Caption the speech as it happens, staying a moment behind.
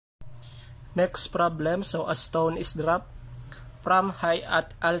Next problem, so a stone is dropped from high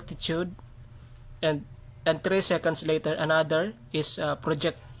at altitude and 3 seconds later another is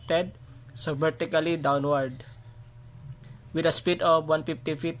projected so vertically downward with a speed of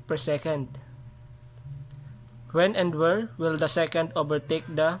 150 feet per second. When and where will the second overtake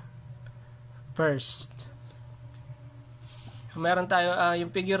the first? Meron tayo,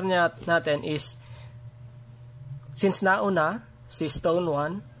 yung figure natin is since nauna si stone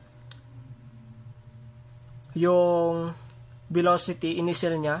 1, yung velocity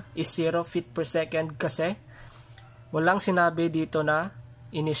initial niya is 0 feet per second kasi walang sinabi dito na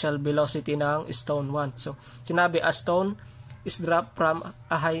initial velocity ng stone 1. So, sinabi a stone is dropped from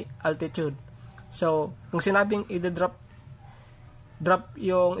a high altitude. So, kung sinabing i-drop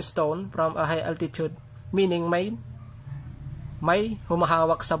yung stone from a high altitude, meaning may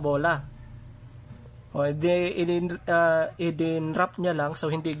humahawak sa bola. O, i-drop niya lang, so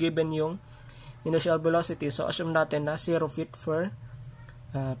hindi given yung initial velocity. So, assume natin na 0 feet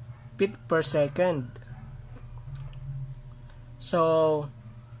per second. So,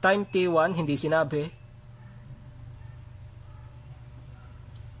 time t1, hindi sinabi.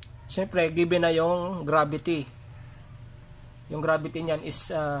 Siyempre, given na yung gravity. Yung gravity niyan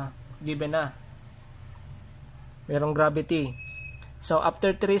is given na. Merong gravity. So,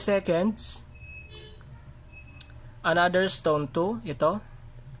 after 3 seconds, another stone 2, ito.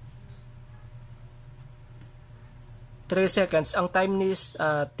 3 seconds. Ang time ni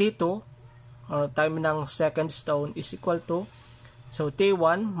T2, or time ng second stone is equal to, so,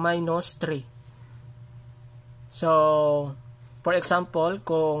 T1 minus 3. So, for example,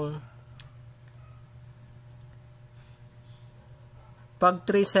 kung pag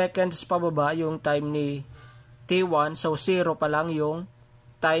 3 seconds pababa yung time ni T1, so 0 pa lang yung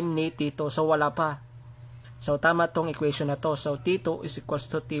time ni T2. So, wala pa. So, tama tong equation na to. So, T2 is equals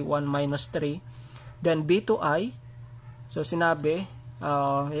to T1 minus 3. Then, B2I, so, sinabi,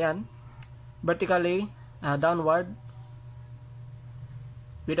 ayan, vertically, downward,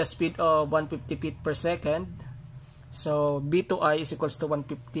 with a speed of 150 feet per second. So, B2I is equals to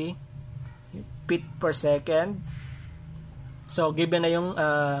 150 feet per second. So, given na yung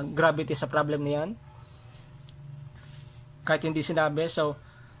gravity sa problem niyan. Kahit hindi sinabi. So,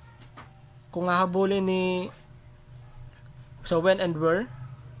 kung hahabulin so, when and where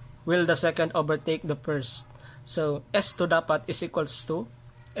will the second overtake the first? So, S2 dapat is equals to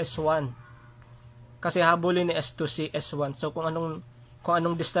S1. Kasi habulin ni S2 si S1. So, kung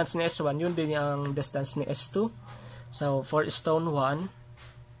anong distance ni S1, yun din ang distance ni S2. So, for stone 1,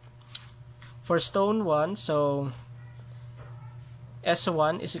 so,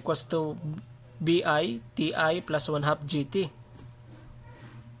 S1 is equals to BI, TI plus 1 half GT.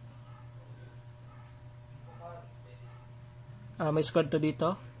 May squared to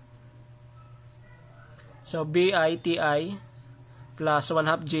dito. So, BI, TI plus 1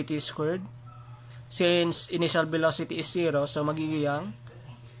 half GT squared. Since initial velocity is 0, so magiging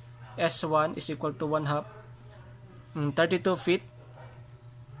S1 is equal to 1 half 32 feet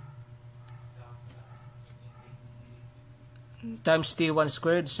times T1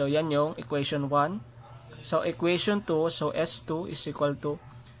 squared. So, yan yung equation 1. So, equation 2, so S2 is equal to,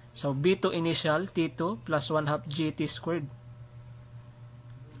 so B2 initial, T2 plus 1 half GT squared.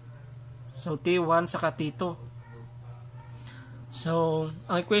 So, T1 saka T2. So,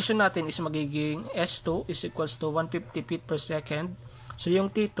 ang equation natin is magiging S2 is equals to 150 feet per second. So, yung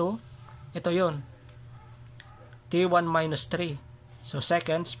T2, ito yon, T1 minus 3. So,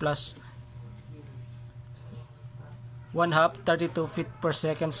 seconds plus 1 half 32 feet per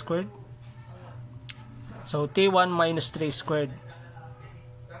second squared. So, T1 minus 3 squared.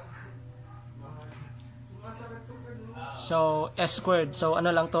 So, S squared. So,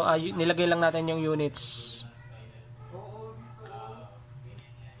 ano lang to, nilagay lang natin yung units.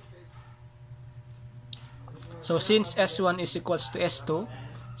 So, since S1 is equals to S2,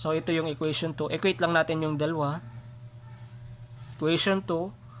 so, ito yung equation 2. Equate lang natin yung dalawa. Equation 2.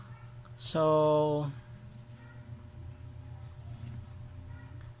 So,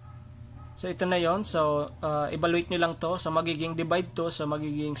 ito na yon. So, evaluate nyo lang to. So, magiging divide to. So,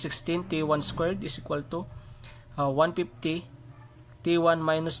 magiging 16 T1 squared is equal to 150 T1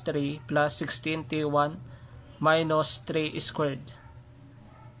 minus 3 plus 16 T1 minus 3 squared.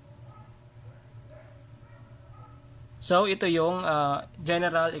 So, ito yung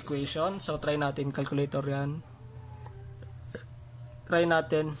general equation. So, try natin calculator yan. Try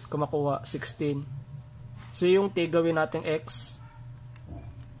natin kung makuha 16. So, yung T gawin natin X.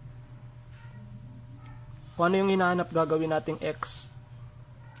 Kung ano yung hinahanap, gagawin natin X.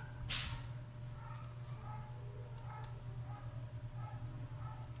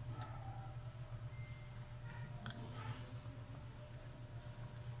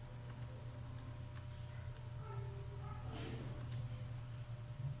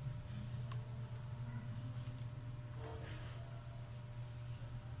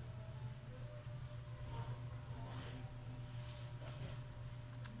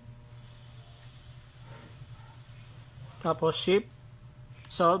 Tapos shift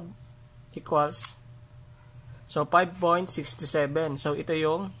solve equals, so 5.67. So ito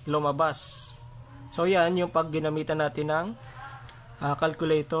yung lumabas. So yan yung pag ginamitan natin ng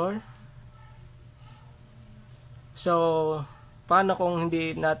calculator. So paano kung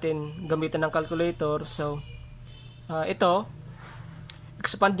hindi natin gamitan ng calculator? So ito,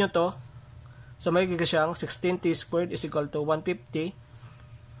 expand nyo to. So may gigil siyang 16t squared is equal to 150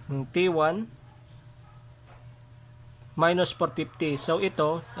 t1 minus 450. So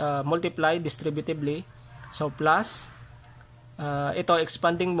ito, multiply distributively. So plus, ito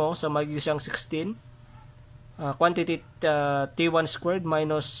expanding mo. So magiging siyang 16. Quantity t1 squared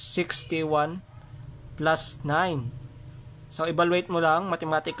minus 6t1 plus 9. So evaluate mo lang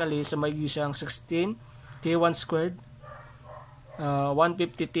mathematically. So magiging siyang 16 t1 squared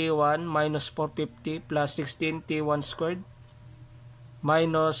 150 t1 minus 450 plus 16 t1 squared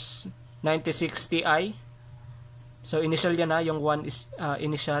minus 96 ti. So initial yan yung 1 is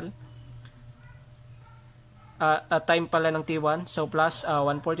initial. Time pala ng t1. So plus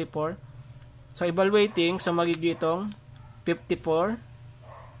 144. So evaluating, so magigitong 54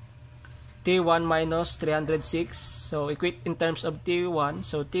 t1 minus 306. So equate in terms of t1.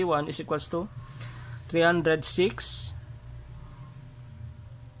 So t1 is equals to 306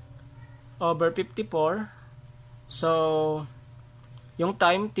 over 54. So yung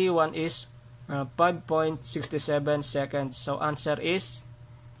time t1 is 5.67 seconds. So answer is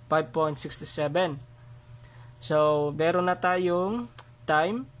 5.67. So meron na tayong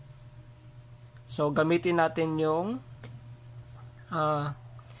time. So gamitin natin yung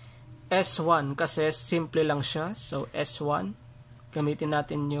S1 kasi simple lang siya. So S1, gamitin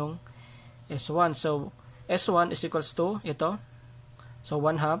natin yung S1. So S1 is equals to ito. So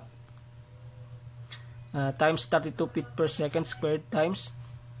 1/2 times 32 feet per second squared times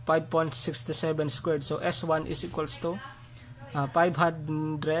 5.67 squared. So S1 is equals to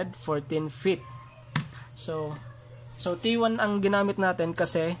 514 feet. So T1 ang ginamit natin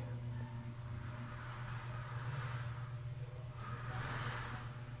kasi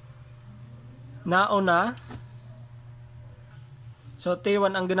nauna. So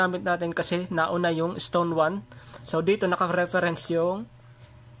T1 ang ginamit natin kasi nauna yung stone 1. So dito naka-reference yung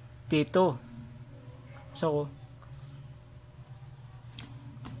T2.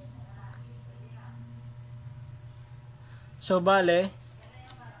 So bale,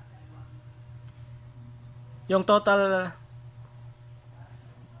 yung total,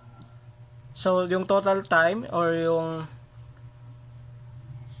 yung total time or yung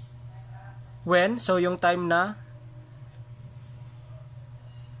when, so yung time na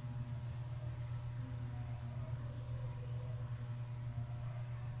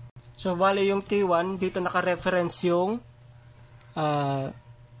so bale yung T1 dito naka-reference yung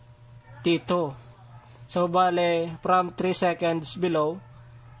T2. So bale from 3 seconds below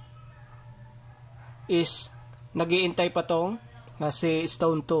is nag-iintay pa tong si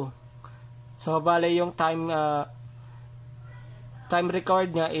stone 2. So bale yung time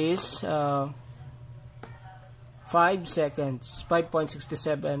record niya is 5 seconds,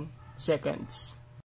 5.67 seconds.